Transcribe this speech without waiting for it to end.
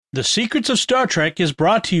The Secrets of Star Trek is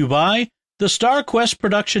brought to you by the StarQuest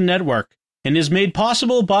Production Network and is made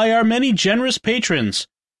possible by our many generous patrons.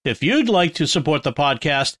 If you'd like to support the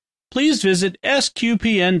podcast, please visit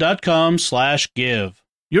sqpn.com/give.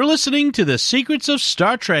 You're listening to The Secrets of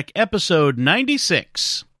Star Trek, episode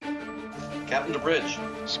 96. Captain to bridge.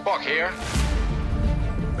 Spock here.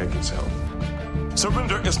 Make it so.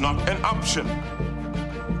 Surrender is not an option.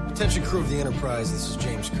 Attention crew of the Enterprise, this is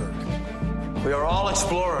James Kirk. We are all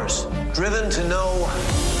explorers, driven to know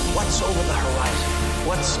what's over the horizon,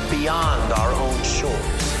 what's beyond our own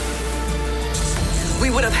shores.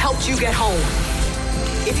 We would have helped you get home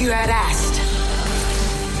if you had asked.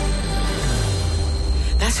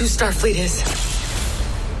 That's who Starfleet is.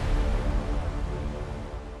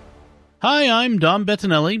 Hi, I'm Dom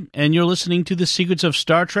Bettinelli, and you're listening to The Secrets of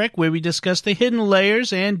Star Trek, where we discuss the hidden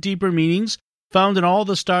layers and deeper meanings found in all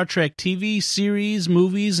the Star Trek TV, series,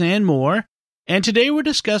 movies, and more. And today we're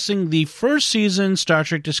discussing the first season Star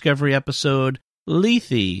Trek Discovery episode,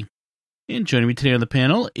 Lethe. And joining me today on the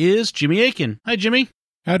panel is Jimmy Akin. Hi, Jimmy.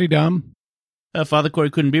 Howdy, Dom. Father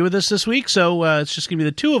Corey couldn't be with us this week, so it's just going to be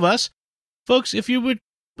the two of us. Folks, if you would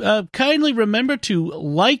kindly remember to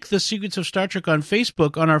like The Secrets of Star Trek on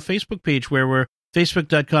Facebook, on our Facebook page, where we're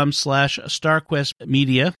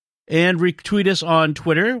facebook.com/StarQuestMedia, and retweet us on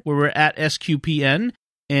Twitter, where we're at SQPN,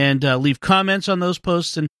 and leave comments on those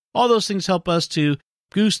posts, and all those things help us to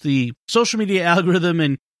boost the social media algorithm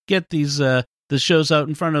and get these the shows out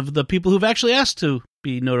in front of the people who've actually asked to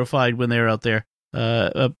be notified when they're out there.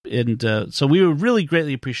 So we would really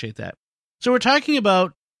greatly appreciate that. So we're talking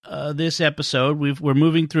about this episode. We're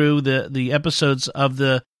moving through the episodes of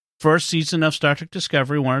the first season of Star Trek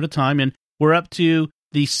Discovery one at a time, and we're up to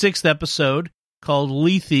the 6th episode called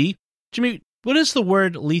Lethe. Jimmy, what does the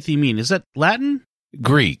word Lethe mean? Is that Latin?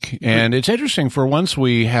 Greek. And it's interesting, for once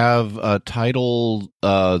we have a title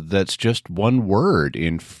that's just one word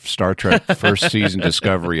in Star Trek first season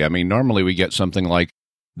Discovery. I mean, normally we get something like,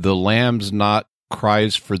 "The lamb's knot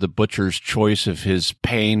cries for the butcher's choice of his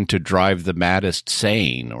pain to drive the maddest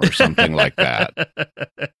sane," or something like that.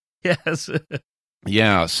 Yes.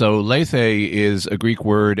 Yeah, so Lethe is a Greek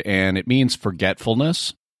word, and it means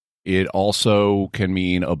forgetfulness. It also can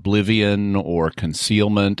mean oblivion or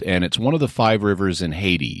concealment, and it's one of the 5 rivers in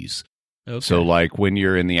Hades. Okay. So, like, when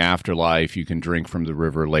you're in the afterlife, you can drink from the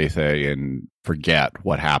river Lethe and forget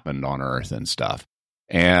what happened on Earth and stuff.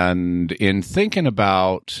 And in thinking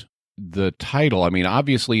about the title, I mean,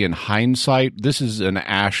 obviously, in hindsight, this is an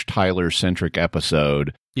Ash Tyler-centric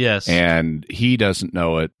episode. Yes. And he doesn't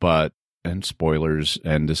know it, but, and spoilers,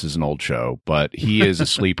 and this is an old show, but he is a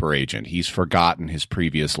sleeper agent. He's forgotten his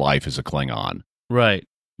previous life as a Klingon. Right.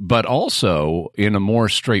 But also, in a more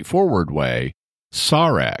straightforward way,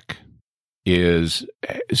 Sarek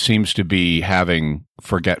seems to be having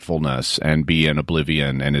forgetfulness and be in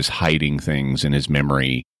oblivion and is hiding things in his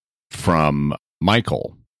memory from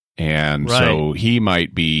Michael. And so he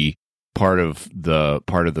might be part of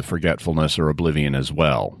the forgetfulness or oblivion as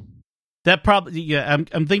well. That probably, yeah.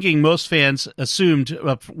 I'm thinking most fans assumed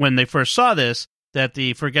when they first saw this that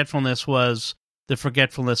the forgetfulness was the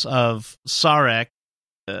forgetfulness of Sarek,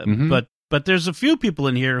 but there's a few people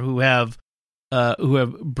in here who have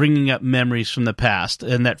bringing up memories from the past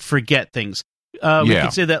and that forget things. We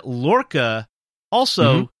could say that Lorca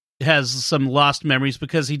also has some lost memories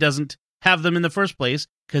because he doesn't have them in the first place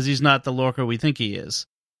because he's not the Lorca we think he is.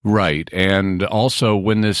 Right, and also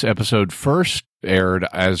when this episode first aired,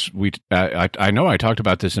 as I know I talked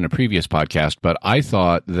about this in a previous podcast, but I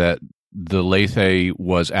thought that the Lethe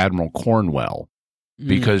was Admiral Cornwell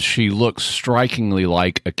because she looks strikingly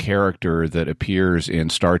like a character that appears in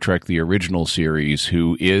Star Trek the original series,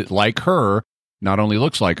 who is like her, not only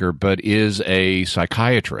looks like her, but is a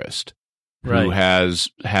psychiatrist who has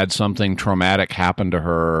had something traumatic happen to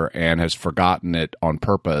her and has forgotten it on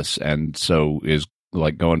purpose, and so is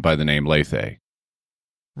like going by the name Lethe.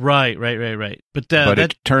 Right. But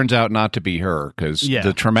it turns out not to be her, because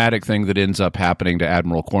the traumatic thing that ends up happening to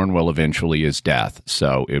Admiral Cornwell eventually is death.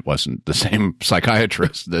 So it wasn't the same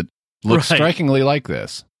psychiatrist that looks strikingly like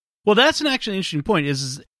this. Well, that's an actually interesting point.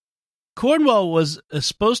 Is Cornwell was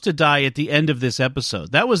supposed to die at the end of this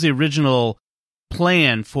episode. That was the original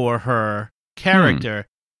plan for her character,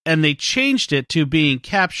 and they changed it to being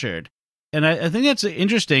captured. And I think that's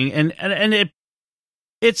interesting, and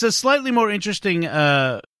it's a slightly more interesting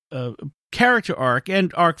character arc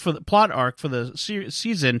and plot arc for the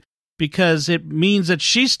season, because it means that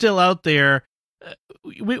she's still out there.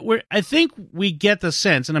 I think we get the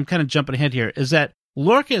sense, and I'm kind of jumping ahead here, is that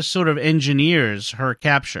Lorca sort of engineers her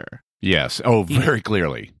capture. Yes. Oh, very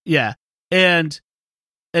clearly. Yeah. And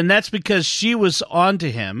that's because she was onto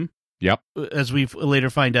him. Yep. As we later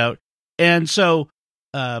find out. And so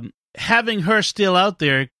having her still out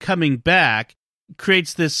there coming back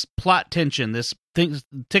creates this plot tension, this thing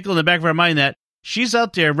tickle in the back of our mind that she's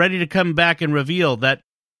out there ready to come back and reveal that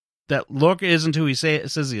Lorca isn't who he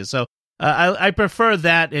says he is. So I prefer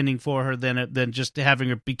that ending for her than just having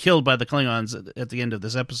her be killed by the Klingons at the end of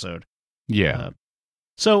this episode. Yeah.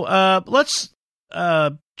 So let's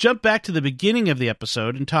jump back to the beginning of the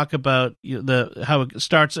episode and talk about how it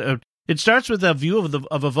starts. It starts with a view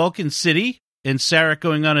of a Vulcan city and Sarek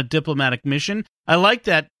going on a diplomatic mission. I like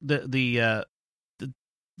that the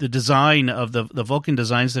design of the Vulcan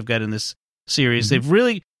designs they've got in this series. Mm-hmm. They've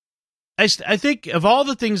really, I think, of all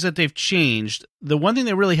the things that they've changed, the one thing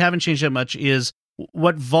they really haven't changed that much is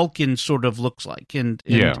what Vulcan sort of looks like. And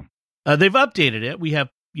they've updated it. We have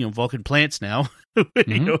Vulcan plants now, which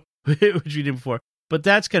we didn't before, but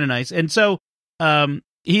that's kind of nice. And so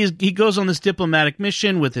he goes on this diplomatic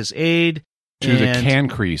mission with his aide to the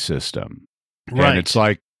Cancri system. Right. And it's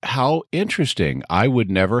like, how interesting. I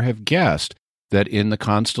would never have guessed that in the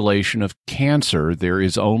constellation of Cancer, there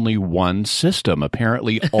is only one system.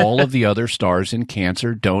 Apparently, all of the other stars in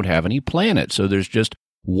Cancer don't have any planets. So there's just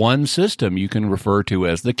one system you can refer to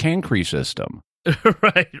as the Cancri system.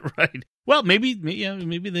 Right. Well, maybe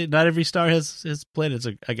not every star has planets,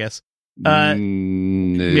 I guess.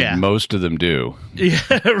 Most of them do. Yeah,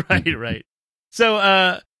 right.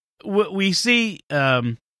 So we see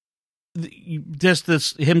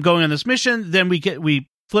just him going on this mission. Then we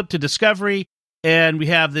flip to Discovery, and we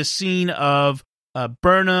have this scene of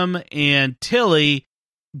Burnham and Tilly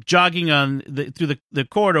jogging through the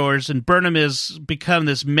corridors, and Burnham has become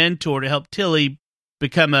this mentor to help Tilly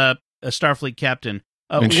become a Starfleet captain.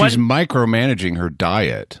 And she's micromanaging her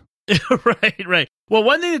diet. Right. Well,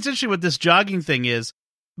 one thing that's interesting with this jogging thing is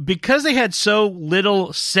because they had so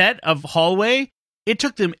little set of hallway, it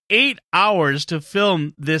took them 8 hours to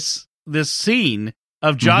film this scene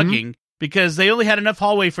of jogging because they only had enough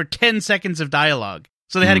hallway for 10 seconds of dialogue.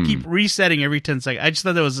 So they had to keep resetting every 10 seconds. I just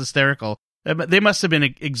thought that was hysterical. They must have been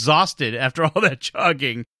exhausted after all that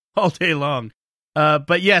jogging all day long.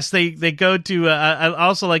 But yes, they go to. I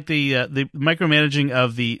also like the micromanaging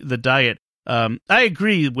of the diet. I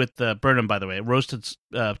agree with Burnham, by the way. Roasted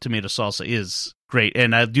tomato salsa is great,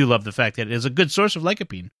 and I do love the fact that it is a good source of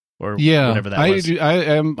lycopene or whatever that was.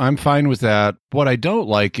 I'm fine with that. What I don't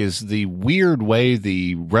like is the weird way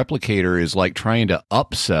the replicator is like trying to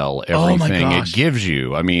upsell everything it gives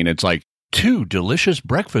you. I mean, it's like 2 delicious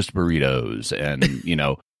breakfast burritos and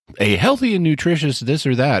a healthy and nutritious this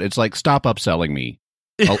or that. It's like, stop upselling me.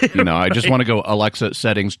 I just want to go Alexa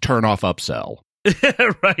settings, turn off upsell.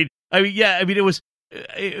 Right. It was.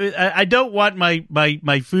 I don't want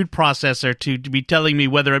my food processor to be telling me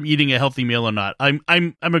whether I'm eating a healthy meal or not. I'm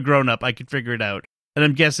a grown up. I can figure it out, and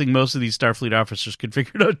I'm guessing most of these Starfleet officers could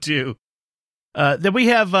figure it out too. Then we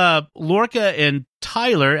have Lorca and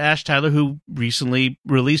Ash Tyler, who recently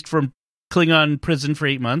released from Klingon prison for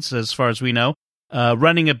 8 months, as far as we know,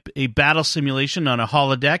 running a battle simulation on a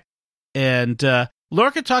holodeck, and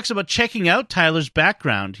Lorca talks about checking out Tyler's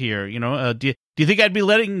background here. Do you think I'd be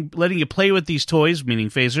letting you play with these toys, meaning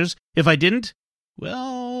phasers, if I didn't?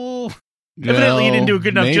 Well, evidently you didn't do a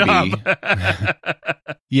good enough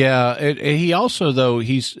job. Yeah, he also, though,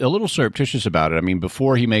 he's a little surreptitious about it. I mean,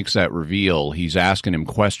 before he makes that reveal, he's asking him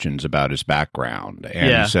questions about his background,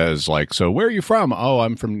 and he says, like, "So where are you from?" "Oh,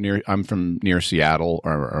 I'm from near Seattle,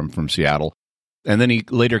 or I'm from Seattle." And then he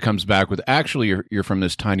later comes back with, "Actually, you're from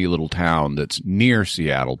this tiny little town that's near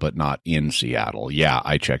Seattle, but not in Seattle. Yeah,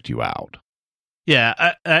 I checked you out."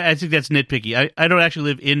 Yeah, I think that's nitpicky. I don't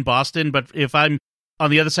actually live in Boston, but if I'm on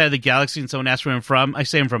the other side of the galaxy and someone asks where I'm from, I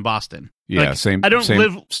say I'm from Boston. Yeah, same. I don't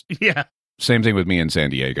live. Yeah. Same thing with me in San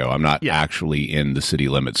Diego. I'm not actually in the city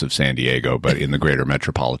limits of San Diego, but in the greater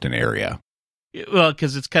metropolitan area. Well,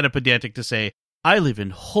 because it's kind of pedantic to say, I live in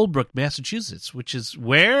Holbrook, Massachusetts, which is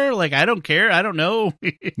where? Like, I don't care. I don't know.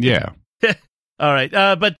 Yeah. All right.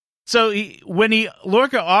 But so when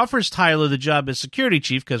Lorca offers Tyler the job as security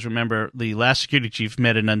chief, because remember, the last security chief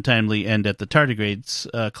met an untimely end at the tardigrades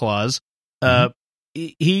clause,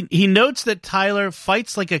 he notes that Tyler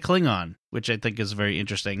fights like a Klingon, which I think is very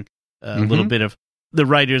interesting. A little bit of the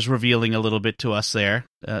writers revealing a little bit to us there.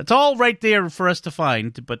 It's all right there for us to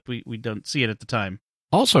find, but we don't see it at the time.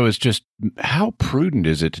 Also, it's just, how prudent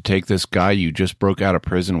is it to take this guy you just broke out of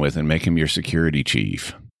prison with and make him your security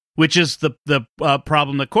chief? Which is the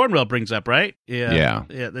problem that Cornwell brings up, right? Yeah.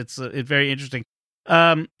 It's very interesting.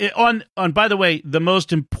 By the way, the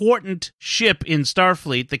most important ship in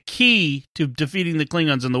Starfleet, the key to defeating the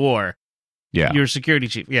Klingons in the war. Yeah, your security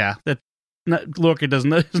chief. Yeah, Lorca is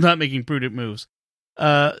not making prudent moves.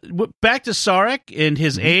 Back to Sarek and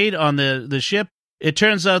his aide on the ship. It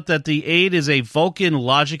turns out that the aide is a Vulcan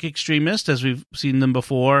logic extremist, as we've seen them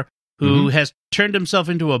before, who has turned himself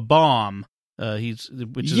into a bomb. Which is a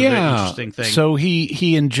very interesting thing. So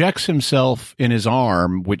he injects himself in his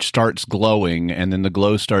arm, which starts glowing, and then the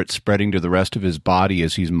glow starts spreading to the rest of his body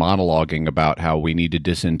as he's monologuing about how we need to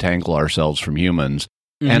disentangle ourselves from humans.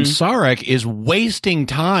 And Sarek is wasting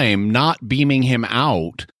time not beaming him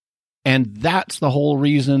out. And that's the whole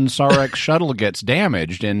reason Sarek's shuttle gets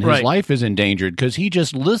damaged and his life is endangered, because he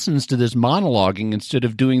just listens to this monologuing instead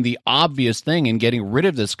of doing the obvious thing and getting rid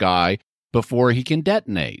of this guy before he can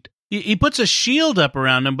detonate. He puts a shield up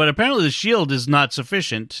around him, but apparently the shield is not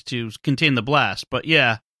sufficient to contain the blast. But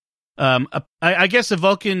yeah, I guess the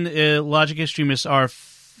Vulcan logic extremists are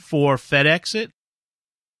for FedExit.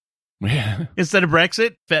 Yeah. Instead of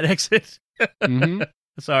Brexit, FedExit.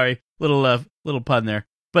 Sorry, little pun there.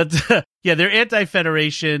 But yeah, they're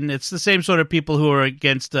anti-Federation. It's the same sort of people who are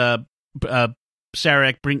against Sarek,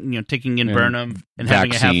 taking in Burnham and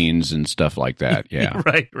vaccines and stuff like that. Yeah,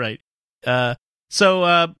 right.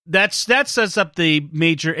 So that sets up the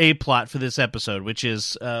major A plot for this episode, which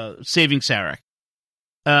is saving Sarek.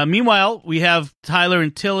 Meanwhile, we have Tyler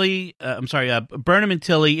and Tilly. Burnham and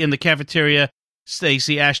Tilly in the cafeteria. They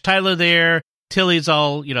see Ash Tyler there. Tilly's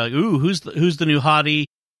all ooh, who's the new hottie?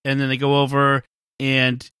 And then they go over.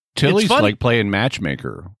 And Tilly's like playing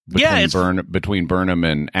matchmaker between Burnham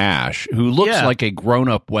and Ash, who looks like a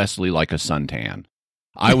grown-up Wesley, like a suntan.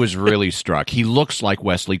 I was really struck. He looks like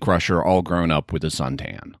Wesley Crusher, all grown up with a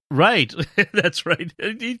suntan. Right, that's right.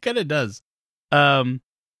 He kind of does. But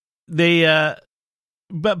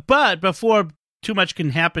before too much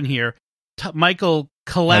can happen here, Michael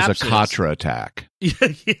collapses. Has a Katra attack.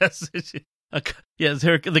 Yes,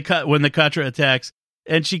 when the Katra attacks.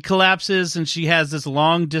 And she collapses, and she has this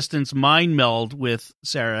long-distance mind meld with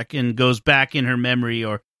Sarek and goes back in her memory,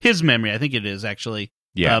 or his memory, I think it is, actually.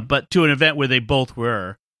 Yeah. But to an event where they both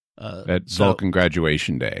were. At Vulcan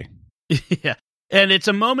graduation day. Yeah. And it's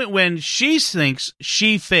a moment when she thinks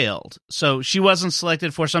she failed. So she wasn't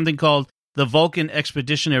selected for something called the Vulcan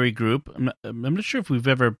Expeditionary Group. I'm not sure if we've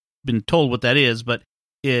ever been told what that is, but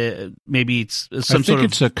maybe it's some sort of...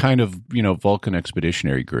 it's a kind of, Vulcan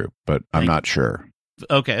Expeditionary Group, but I'm not sure.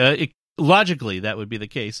 Okay, logically that would be the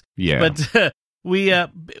case. Yeah, but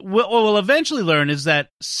what we'll eventually learn is that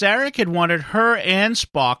Sarek had wanted her and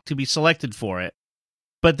Spock to be selected for it,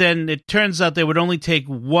 but then it turns out they would only take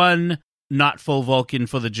one not full Vulcan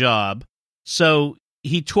for the job, so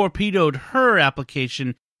he torpedoed her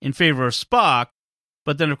application in favor of Spock.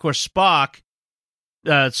 But then, of course, Spock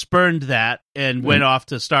spurned that and went off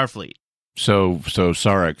to Starfleet. So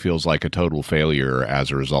Sarek feels like a total failure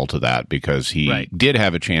as a result of that, because he did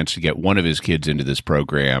have a chance to get one of his kids into this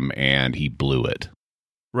program and he blew it.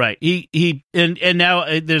 Right. And now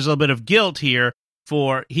there's a little bit of guilt here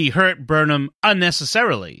for he hurt Burnham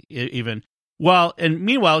unnecessarily even.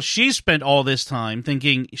 Meanwhile, she spent all this time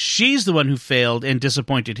thinking she's the one who failed and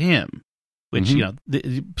disappointed him, which,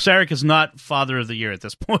 Sarek is not Father of the Year at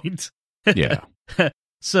this point. Yeah.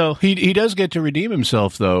 So he does get to redeem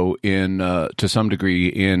himself, though, in to some degree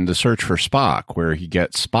in The Search for Spock, where he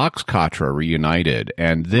gets Spock's Katra reunited.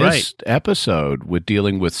 And this episode, with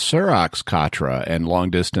dealing with Surak's Katra and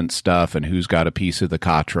long distance stuff and who's got a piece of the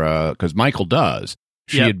Katra, because Michael does.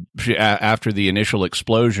 After the initial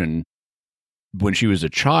explosion, when she was a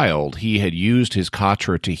child, he had used his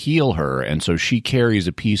Katra to heal her, and so she carries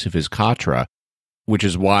a piece of his Katra, which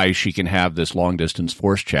is why she can have this long distance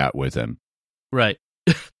force chat with him. Right.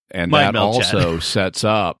 And that also sets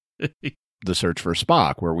up The Search for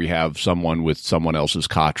Spock, where we have someone with someone else's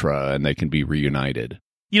Katra and they can be reunited.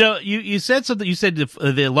 You said something. You said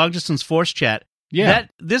the long distance force chat. Yeah,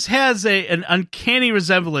 this has an uncanny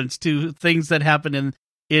resemblance to things that happen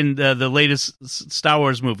in the latest Star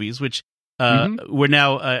Wars movies, which we're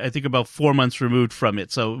now I think about 4 months removed from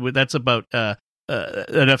it. So that's about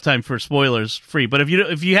enough time for spoilers free. But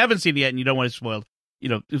if you haven't seen it yet and you don't want it spoiled,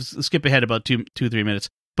 skip ahead about 2-3 minutes.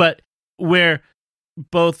 But where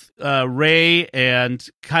both Rey and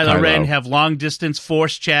Kylo Ren have long distance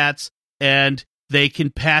force chats, and they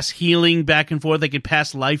can pass healing back and forth. They can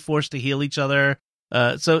pass life force to heal each other.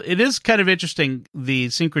 So it is kind of interesting, the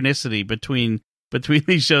synchronicity between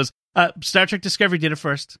these shows. Star Trek Discovery did it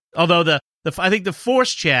first, although I think the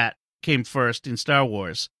force chat came first in Star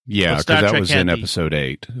Wars. Yeah, because that was in Episode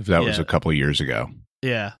 8. That was a couple of years ago.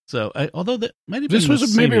 Yeah, so although that might have been this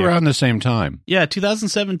was maybe around the same time. Yeah,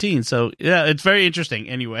 2017. So yeah, it's very interesting.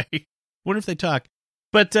 Anyway, wonder if they talk.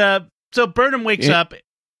 But so Burnham wakes up.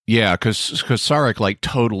 Yeah, because Sarek like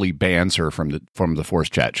totally bans her from the Force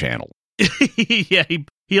Chat channel. Yeah,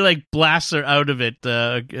 he like blasts her out of it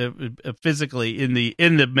physically in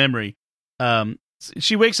the memory.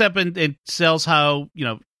 She wakes up and tells how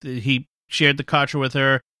he shared the Katra with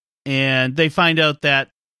her, and they find out that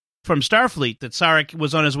from Starfleet that Sarek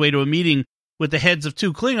was on his way to a meeting with the heads of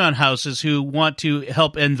 2 Klingon houses who want to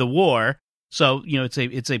help end the war. So it's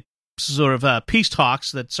a sort of peace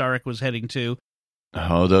talks that Sarek was heading to.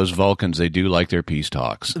 Oh, those Vulcans, they do like their peace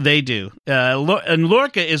talks. They do. And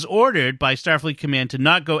Lorca is ordered by Starfleet Command to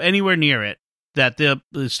not go anywhere near it, that the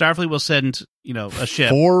Starfleet will send, a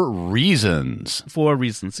ship. For reasons. For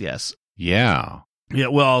reasons, yes. Yeah. Yeah,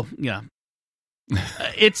 well, yeah.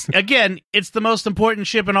 It's the most important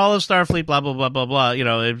ship in all of Starfleet, blah, blah, blah, blah, blah.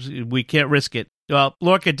 We can't risk it. Well,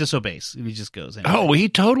 Lorca disobeys, and he just goes anyway. Oh, he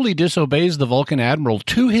totally disobeys the Vulcan admiral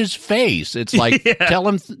to his face. It's like, yeah.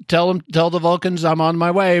 tell the Vulcans I'm on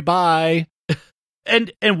my way, bye.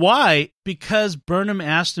 And why? Because Burnham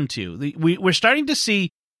asked him to. We're starting to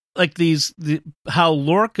see like how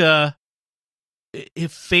Lorca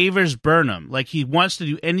it favors Burnham. Like he wants to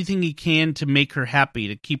do anything he can to make her happy,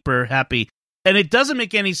 to keep her happy. And it doesn't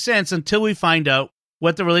make any sense until we find out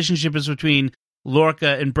what the relationship is between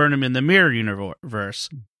Lorca and Burnham in the Mirror Universe.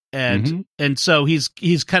 And so he's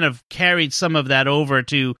kind of carried some of that over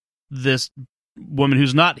to this woman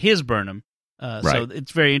who's not his Burnham. Right. So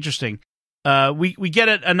it's very interesting. We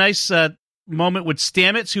get a nice moment with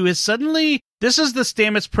Stamets, who is suddenly, this is the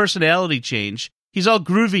Stamets personality change. He's all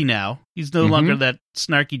groovy now. He's no longer that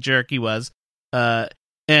snarky jerk he was.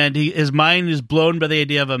 And his mind is blown by the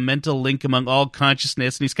idea of a mental link among all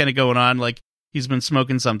consciousness, and he's kind of going on like he's been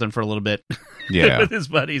smoking something for a little bit with his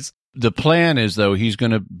buddies. The plan is, though, he's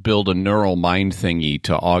going to build a neural mind thingy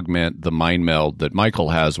to augment the mind meld that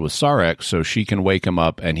Michael has with Sarek, so she can wake him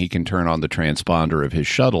up and he can turn on the transponder of his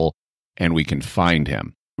shuttle and we can find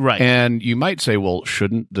him. Right. And you might say, well,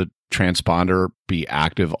 shouldn't the transponder be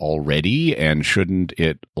active already? And shouldn't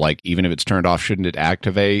it, like, even if it's turned off, shouldn't it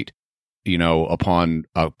activate, upon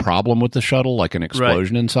a problem with the shuttle, like an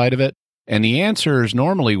explosion inside of it? And the answers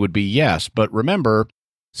normally would be yes, but remember,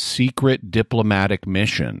 secret diplomatic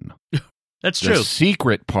mission. That's true. The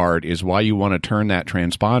secret part is why you want to turn that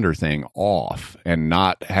transponder thing off and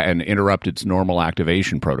not and interrupt its normal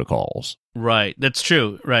activation protocols. Right. That's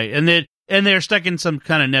true. Right. And they're stuck in some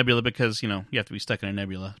kind of nebula because, you have to be stuck in a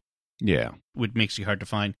nebula. Yeah. Which makes you hard to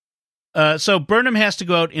find. So Burnham has to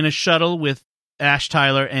go out in a shuttle with Ash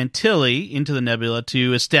Tyler and Tilly into the nebula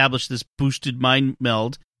to establish this boosted mind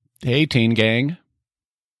meld. Hey, teen gang.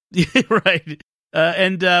 Right.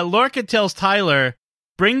 And Lorca tells Tyler,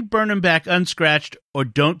 bring Burnham back unscratched or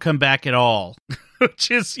don't come back at all. Which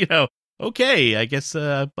is, okay, I guess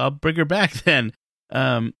I'll bring her back then.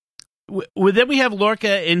 Then we have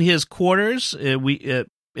Lorca in his quarters.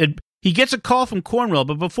 He gets a call from Cornwell,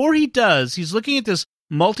 but before he does, he's looking at this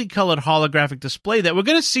multicolored holographic display that we're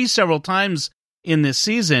going to see several times in this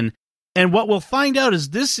season. And what we'll find out is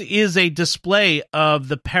this is a display of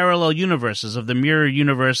the parallel universes, of the Mirror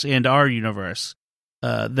Universe and our universe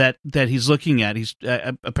that he's looking at. He's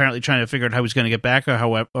apparently trying to figure out how he's going to get back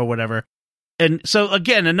or whatever. And so,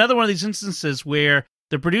 again, another one of these instances where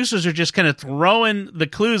the producers are just kind of throwing the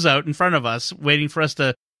clues out in front of us, waiting for us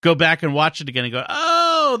to go back and watch it again and go,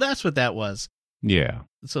 oh, that's what that was. Yeah.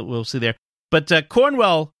 So we'll see there. But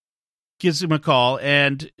Cornwell gives him a call,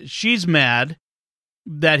 and she's mad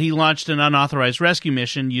that he launched an unauthorized rescue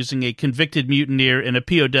mission using a convicted mutineer and a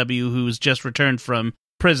POW who's just returned from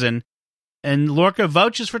prison. And Lorca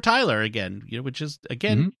vouches for Tyler again, which is,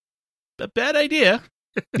 again, a bad idea.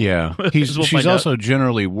 Yeah. She's also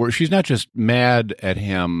generally, she's not just mad at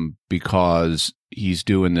him because he's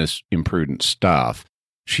doing this imprudent stuff.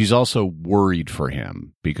 She's also worried for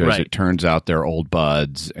him because it turns out they're old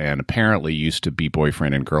buds and apparently used to be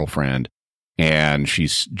boyfriend and girlfriend. And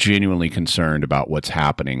she's genuinely concerned about what's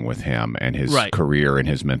happening with him and his career and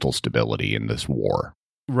his mental stability in this war.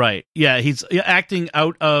 Right. Yeah, he's acting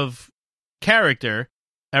out of character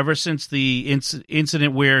ever since the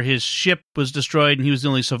incident where his ship was destroyed and he was the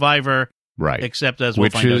only survivor. Right. Except as we'll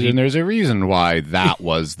find out. And there's a reason why that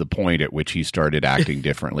was the point at which he started acting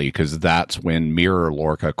differently, because that's when Mirror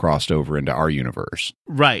Lorca crossed over into our universe.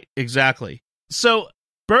 Right. Exactly. So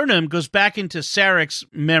Burnham goes back into Sarek's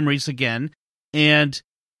memories again, and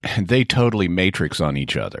they totally matrix on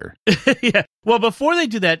each other. Yeah. Well, before they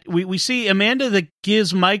do that, we see Amanda that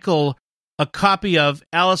gives Michael a copy of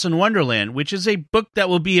Alice in Wonderland, which is a book that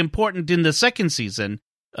will be important in the second season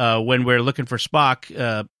when we're looking for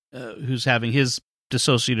Spock, who's having his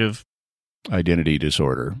dissociative identity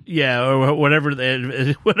disorder. Yeah, or whatever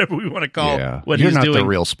we want to call what You're he's not doing. the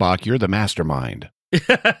real Spock. You're the mastermind.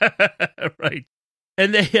 Right.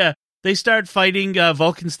 And they start fighting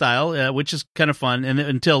Vulcan style, which is kind of fun, and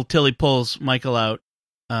until Tilly pulls Michael out.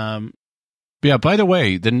 Yeah, by the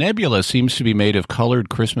way, the nebula seems to be made of colored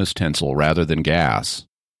Christmas tinsel rather than gas.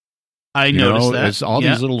 I noticed that. It's all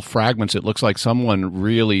these little fragments. It looks like someone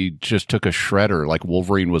really just took a shredder, like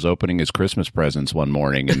Wolverine was opening his Christmas presents one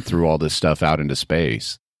morning and threw all this stuff out into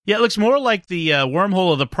space. Yeah, it looks more like the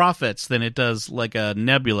wormhole of the prophets than it does like a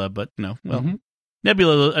nebula, but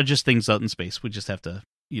nebula are just things out in space. We just have to,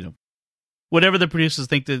 whatever the producers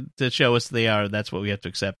think to show us they are, that's what we have to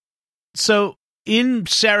accept. So in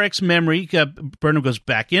Sarek's memory, Burnham goes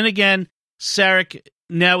back in again. Sarek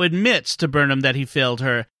now admits to Burnham that he failed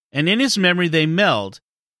her, and in his memory they meld,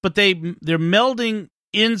 but they're melding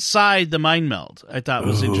inside the mind meld. I thought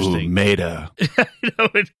was interesting. Meta.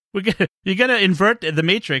 You're gonna invert the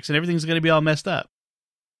Matrix, and everything's gonna be all messed up.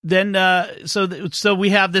 Then, so we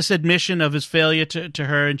have this admission of his failure to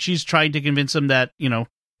her, and she's trying to convince him that to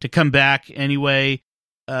come back anyway.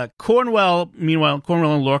 Cornwell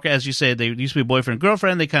and Lorca, as you say, they used to be boyfriend and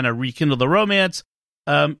girlfriend. They kind of rekindle the romance.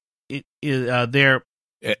 Which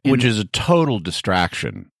is a total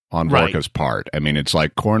distraction on Lorca's part. I mean, it's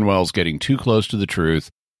like Cornwell's getting too close to the truth,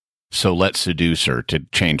 so let's seduce her to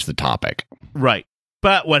change the topic. Right.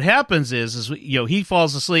 But what happens is he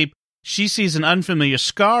falls asleep. She sees an unfamiliar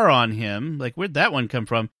scar on him. Like, where'd that one come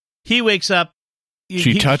from? He wakes up.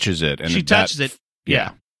 She touches it. And she touches it.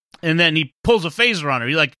 Yeah. And then he pulls a phaser on her.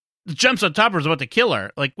 He jumps on top of her, is about to kill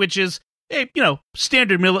her. Like, which is a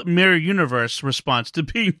standard mirror universe response to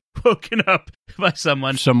being woken up by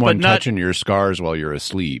someone. Someone touching your scars while you're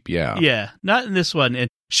asleep. Yeah. Yeah. Not in this one. And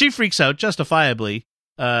she freaks out justifiably.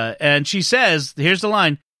 And she says, here's the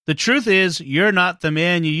line. The truth is, you're not the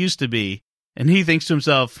man you used to be. And he thinks to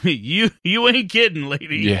himself, you ain't kidding,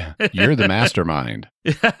 lady. Yeah, you're the mastermind.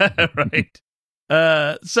 Right.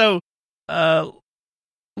 So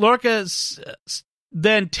Lorca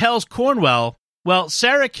then tells Cornwell, well,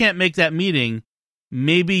 Sarek can't make that meeting.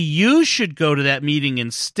 Maybe you should go to that meeting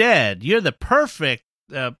instead. You're the perfect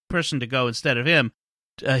person to go instead of him.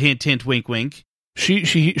 Hint, hint, wink, wink.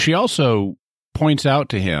 She also points out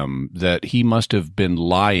to him that he must have been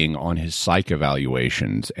lying on his psych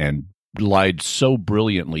evaluations and lied so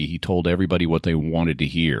brilliantly he told everybody what they wanted to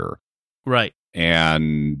hear. Right.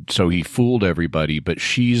 And so he fooled everybody, but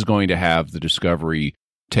she's going to have the discovery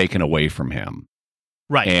taken away from him.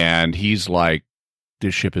 Right. And he's like,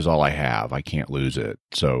 this ship is all I have. I can't lose it.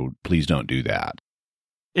 So please don't do that.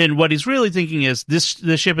 And what he's really thinking is, this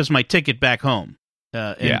ship is my ticket back home.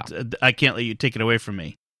 I can't let you take it away from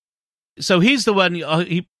me. So he's the one.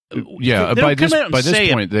 By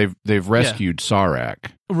this point, they've rescued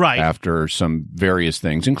Sarek, right? After some various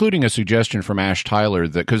things, including a suggestion from Ash Tyler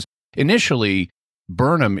that because initially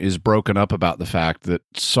Burnham is broken up about the fact that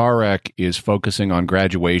Sarek is focusing on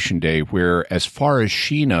graduation day, where, as far as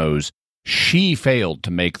she knows, she failed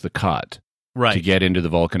to make the cut, right, to get into the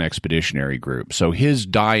Vulcan Expeditionary Group. So his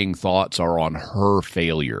dying thoughts are on her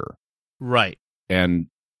failure, right? And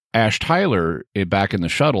Ash Tyler, back in the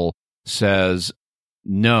shuttle, says,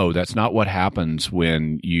 no, that's not what happens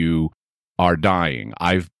when you are dying.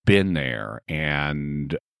 I've been there.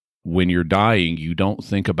 And when you're dying, you don't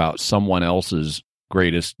think about someone else's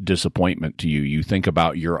greatest disappointment to you. You think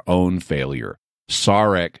about your own failure.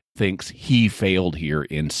 Sarek thinks he failed here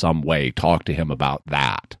in some way. Talk to him about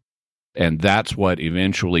that. And that's what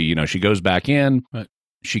eventually, she goes back in. Right.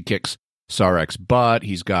 She kicks Sarek's butt.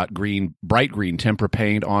 He's got bright green tempera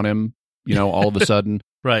paint on him, all of a sudden.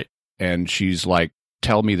 Right. And she's like,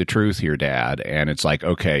 tell me the truth here, Dad. And it's like,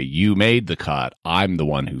 okay, you made the cut. I'm the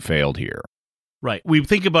one who failed here. Right. We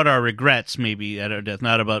think about our regrets maybe at our death,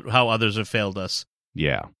 not about how others have failed us.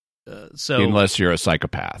 Yeah. So unless you're a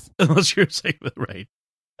psychopath. Right.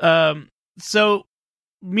 So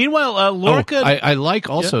meanwhile, Lorca. I like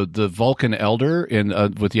also the Vulcan Elder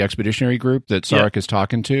with the Expeditionary Group that Sarek is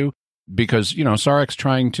talking to, because Sarek's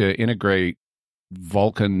trying to integrate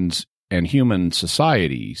Vulcans and human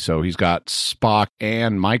society. So he's got Spock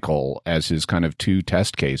and Michael as his kind of two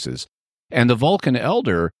test cases. And the Vulcan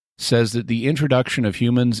Elder says that the introduction of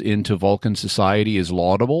humans into Vulcan society is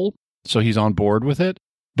laudable, so he's on board with it,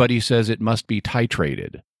 but he says it must be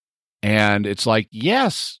titrated. And it's like,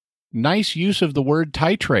 yes, nice use of the word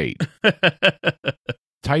titrate.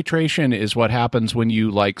 Titration is what happens when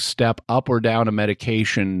you step up or down a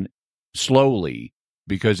medication slowly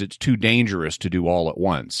because it's too dangerous to do all at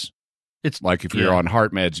once. It's like if you're on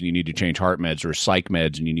heart meds and you need to change heart meds, or psych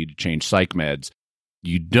meds and you need to change psych meds.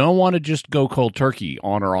 you don't want to just go cold turkey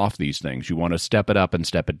on or off these things. You want to step it up and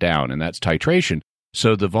step it down, and that's titration.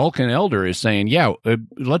 So the Vulcan elder is saying,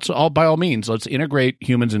 by all means, let's integrate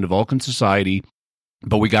humans into Vulcan society,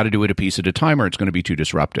 but we got to do it a piece at a time or it's going to be too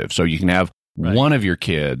disruptive. So you can have one of your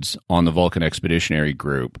kids on the Vulcan Expeditionary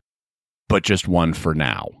Group, but just one for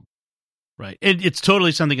now. Right. It's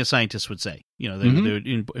totally something a scientist would say. They would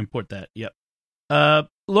import that. Yep.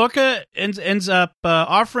 Lorca ends up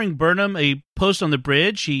offering Burnham a post on the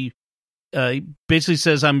bridge. He basically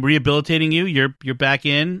says, "I'm rehabilitating you. You're back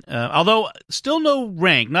in." Although still no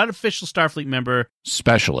rank, not official Starfleet member.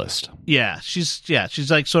 Specialist. Yeah, she's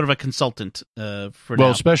like sort of a consultant. For now.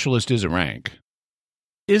 Well, specialist is a rank.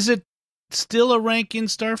 Is it still a rank in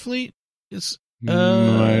Starfleet?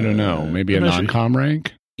 I don't know. Maybe a non-com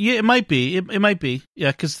rank. Yeah, it might be. It might be.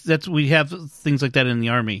 Yeah, because we have things like that in the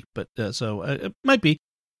Army. But so it might be.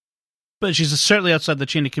 But she's certainly outside the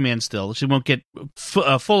chain of command still. She won't get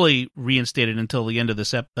fully reinstated until the end of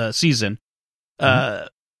this season.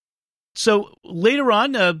 So later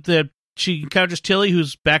on, she encounters Tilly,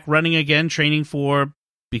 who's back running again, training for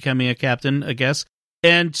becoming a captain, I guess.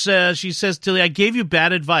 And she says, "Tilly, I gave you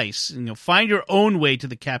bad advice. Find your own way to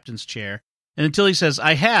the captain's chair." And then Tilly says,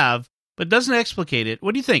 "I have," but doesn't explicate it.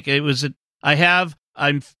 What do you think? I have.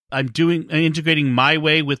 I'm integrating my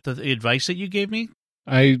way with the advice that you gave me.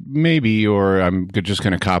 Or I'm just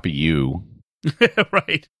going to copy you.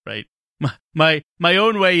 Right. My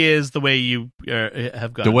own way is the way you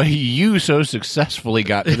have gone. The way you so successfully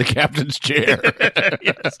got to the captain's chair.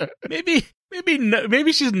 Yes.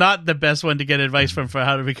 Maybe she's not the best one to get advice from for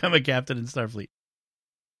how to become a captain in Starfleet.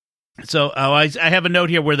 So I have a note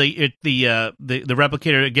here where the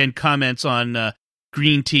replicator again comments on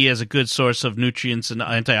green tea as a good source of nutrients and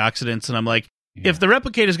antioxidants, and I'm like, if the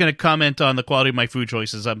replicator is going to comment on the quality of my food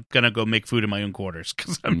choices, I'm going to go make food in my own quarters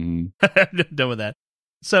because I'm done with that.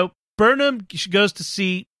 So Burnham goes to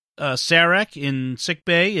see Sarek in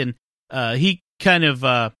sickbay, and he's kind of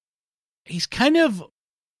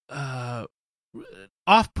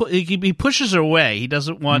off. He pushes her away. He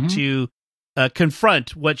doesn't want to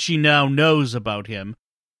confront what she now knows about him.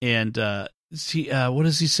 And what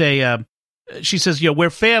does he say? She says, "We're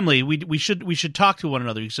family. We should talk to one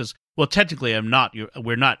another." He says, "Well, technically, I'm not.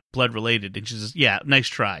 We're not blood related." And she says, "Yeah, nice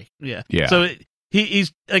try." Yeah. So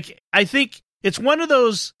he's like, I think it's one of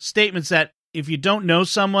those statements that if you don't know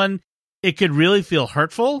someone, it could really feel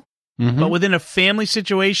hurtful. But within a family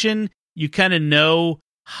situation, you kind of know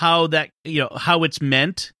how that how it's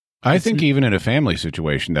meant. I think even in a family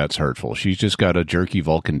situation, that's hurtful. She's just got a jerky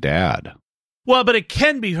Vulcan dad. Well, but it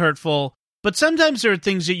can be hurtful. But sometimes there are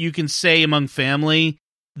things that you can say among family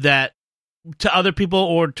that to other people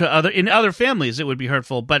or in other families it would be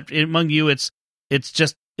hurtful. But among you, it's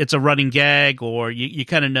a running gag, or you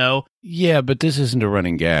kind of know. Yeah, but this isn't a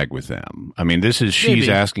running gag with them. I mean, she's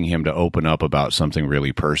asking him to open up about something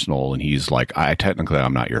really personal, and he's like,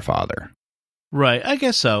 I'm not your father. Right, I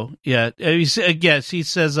guess so. Yeah, he says, she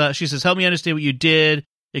says, "Help me understand what you did.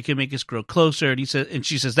 It can make us grow closer." And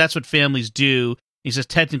she says, "That's what families do." He says,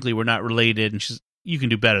 "Technically, we're not related." And she says, "You can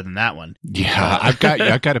do better than that one." Yeah, I've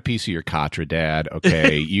got a piece of your Katra, Dad.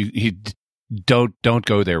 Okay, you don't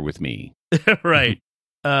go there with me. Right.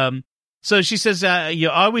 So she says, "You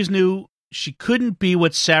always knew she couldn't be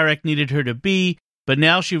what Sarek needed her to be, but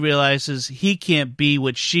now she realizes he can't be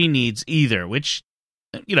what she needs either." Which,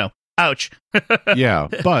 ouch. Yeah,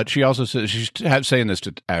 but she also says she's saying this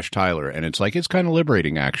to Ash Tyler, and it's like it's kind of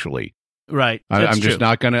liberating, actually. Right. I'm just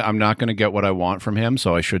not gonna get what I want from him,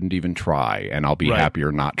 so I shouldn't even try, and I'll be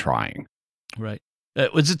happier not trying. Right.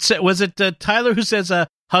 Was it Tyler who says,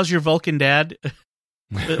 "How's your Vulcan dad?"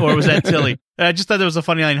 Or was that Tilly? I just thought that was a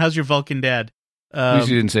funny line. "How's your Vulcan dad?"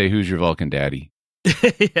 She didn't say, "Who's your Vulcan daddy?"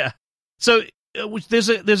 Yeah. So there's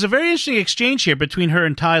a very interesting exchange here between her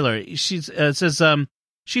and Tyler. She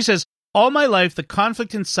says, "All my life, the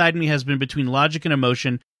conflict inside me has been between logic and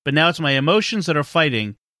emotion, but now it's my emotions that are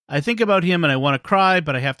fighting. I think about him and I want to cry,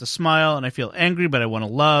 but I have to smile, and I feel angry, but I want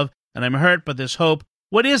to love, and I'm hurt, but there's hope.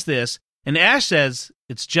 What is this?" And Ash says,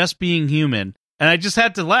 "It's just being human." And I just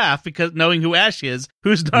had to laugh because knowing who Ash is,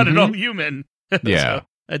 who's not at all human. Yeah. So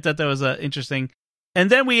I thought that was interesting. And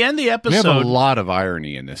then we end the episode. We have a lot of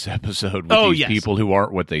irony in this episode with these people who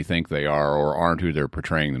aren't what they think they are or aren't who they're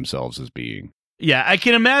portraying themselves as being. Yeah, I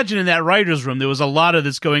can imagine in that writer's room there was a lot of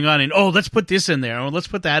this going on, and let's put this in there, let's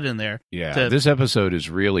put that in there. Yeah, this episode is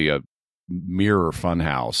really a mirror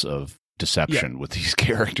funhouse of deception with these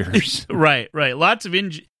characters. Right. Lots of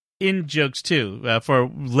in jokes, too, for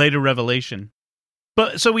later revelation.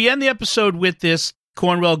 But so we end the episode with this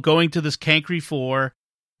Cornwell going to this Cancri 4,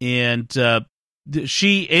 and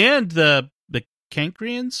she and the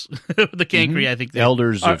Cancrians? The Cancri, I think.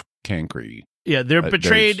 Elders of Cancri. Yeah, they're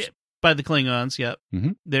betrayed by the Klingons, yeah.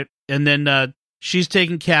 Mm-hmm. And then she's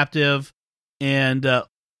taken captive, and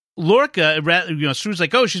Lorca, Saru's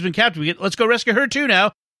like, oh, she's been captive. Let's go rescue her too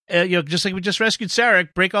now. Just like we just rescued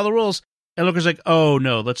Sarek, break all the rules. And Lorca's like, oh,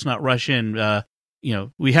 no, let's not rush in.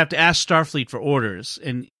 We have to ask Starfleet for orders.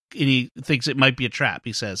 And he thinks it might be a trap,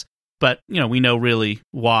 he says. But, we know really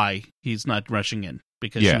why he's not rushing in,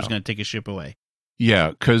 because she was going to take his ship away.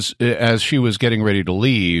 Yeah, because as she was getting ready to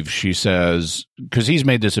leave, she says, because he's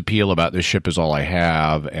made this appeal about this ship is all I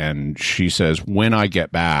have, and she says, when I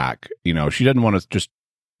get back, she doesn't want to just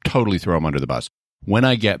totally throw him under the bus. When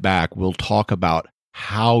I get back, we'll talk about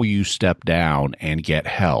how you step down and get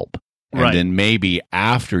help. And then maybe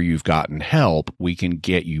after you've gotten help, we can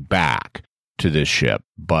get you back to this ship,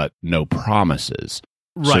 but no promises.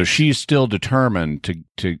 Right. So she's still determined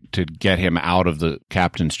to get him out of the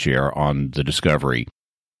captain's chair on the Discovery.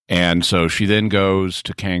 And so she then goes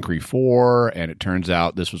to Cancri 4, and it turns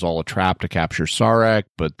out this was all a trap to capture Sarek,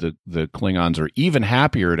 but the Klingons are even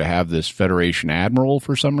happier to have this Federation admiral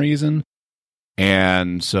for some reason.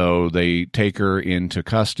 And so they take her into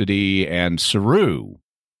custody, and Saru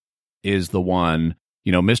is the one,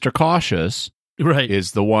 Mr. Cautious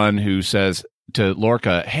is the one who says to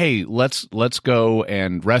Lorca, hey, let's go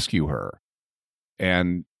and rescue her.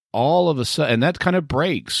 And all of a sudden, and that kind of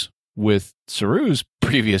breaks with Saru's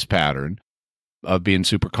previous pattern of being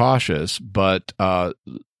super cautious, but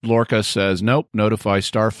Lorca says, nope, notify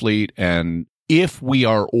Starfleet, and if we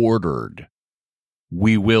are ordered,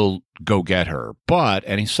 we will go get her. But,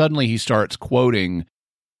 and suddenly he starts quoting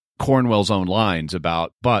Cornwell's own lines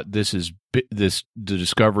about, but the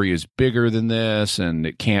Discovery is bigger than this, and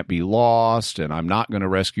it can't be lost, and I'm not going to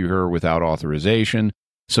rescue her without authorization.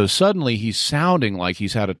 So suddenly he's sounding like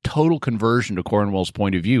he's had a total conversion to Cornwell's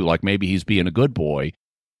point of view, like maybe he's being a good boy,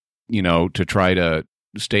 to try to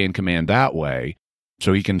stay in command that way.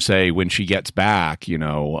 So he can say when she gets back,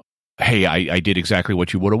 hey, I did exactly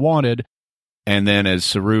what you would have wanted. And then as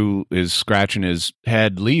Saru is scratching his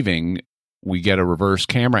head leaving, we get a reverse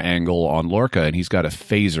camera angle on Lorca, and he's got a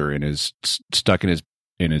phaser stuck in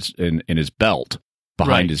his belt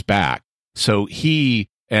behind his back. So he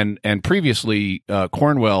and previously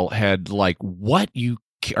Cornwell had like, what, you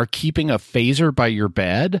are keeping a phaser by your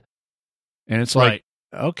bed? And it's like,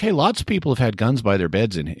 okay, lots of people have had guns by their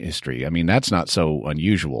beds in history. I mean, that's not so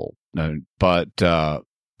unusual. But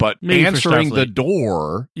maybe answering the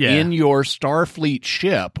door in your Starfleet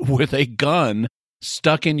ship with a gun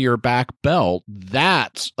stuck in your back belt,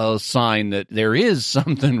 that's a sign that there is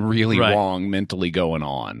something really wrong mentally going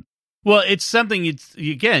on. Well, it's something you'd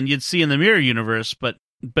see in the Mirror Universe, but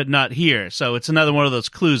not here. So it's another one of those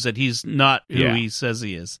clues that he's not who he says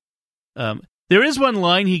he is. There is one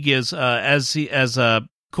line he gives as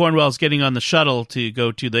Cornwell's getting on the shuttle to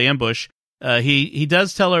go to the ambush. He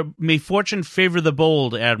does tell her, "May fortune favor the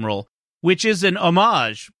bold, Admiral," which is an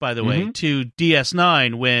homage, by the way, to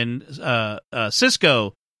DS9 when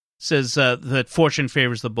Sisko says that fortune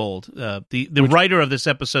favors the bold. The writer of this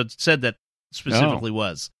episode said that specifically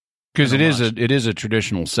was. Because it is a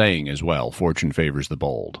traditional saying as well, fortune favors the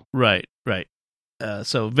bold. Right.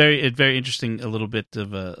 So very interesting, a little bit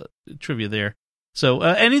of trivia there. So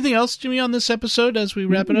anything else, Jimmy, on this episode as we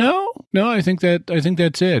wrap it up? No, I think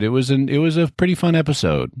that's it. It was a pretty fun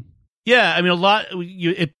episode. Yeah, I mean, a lot.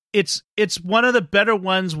 It's one of the better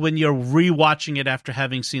ones when you're rewatching it after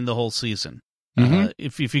having seen the whole season.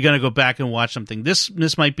 If you're going to go back and watch something,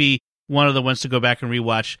 this might be one of the ones to go back and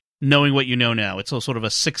rewatch, knowing what you know now. It's sort of a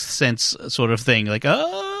Sixth Sense sort of thing. Like,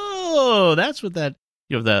 oh, that's what that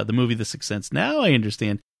the movie The Sixth Sense. Now I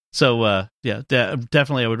understand. So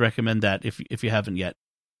definitely I would recommend that if you haven't yet.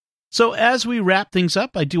 So as we wrap things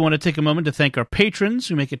up, I do want to take a moment to thank our patrons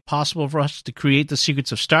who make it possible for us to create the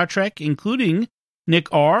Secrets of Star Trek, including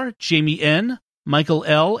Nick R., Jamie N., Michael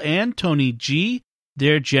L., and Tony G.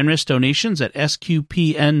 Their generous donations at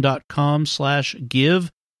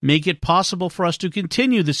sqpn.com/give make it possible for us to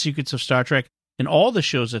continue the Secrets of Star Trek and all the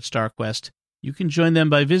shows at StarQuest. You can join them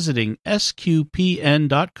by visiting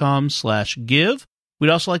sqpn.com/give. We'd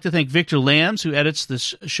also like to thank Victor Lambs, who edits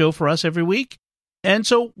this show for us every week. And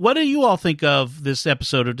so what do you all think of this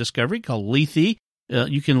episode of Discovery called Lethe?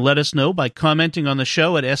 You can let us know by commenting on the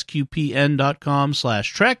show at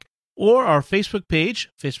sqpn.com/trek or our Facebook page,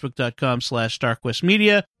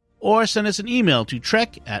 facebook.com/StarQuestMedia, or send us an email to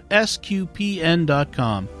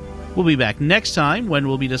trek@sqpn.com. We'll be back next time when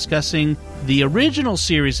we'll be discussing the original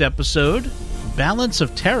series episode, Balance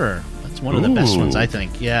of Terror. That's one of the best ones, I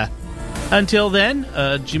think. Yeah. Until then,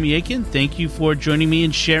 Jimmy Akin, thank you for joining me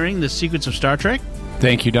and sharing the Secrets of Star Trek.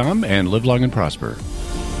 Thank you, Dom, and live long and prosper.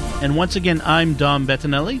 And once again, I'm Dom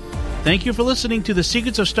Bettinelli. Thank you for listening to The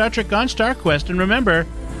Secrets of Star Trek on StarQuest, and remember,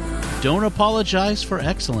 don't apologize for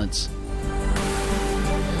excellence.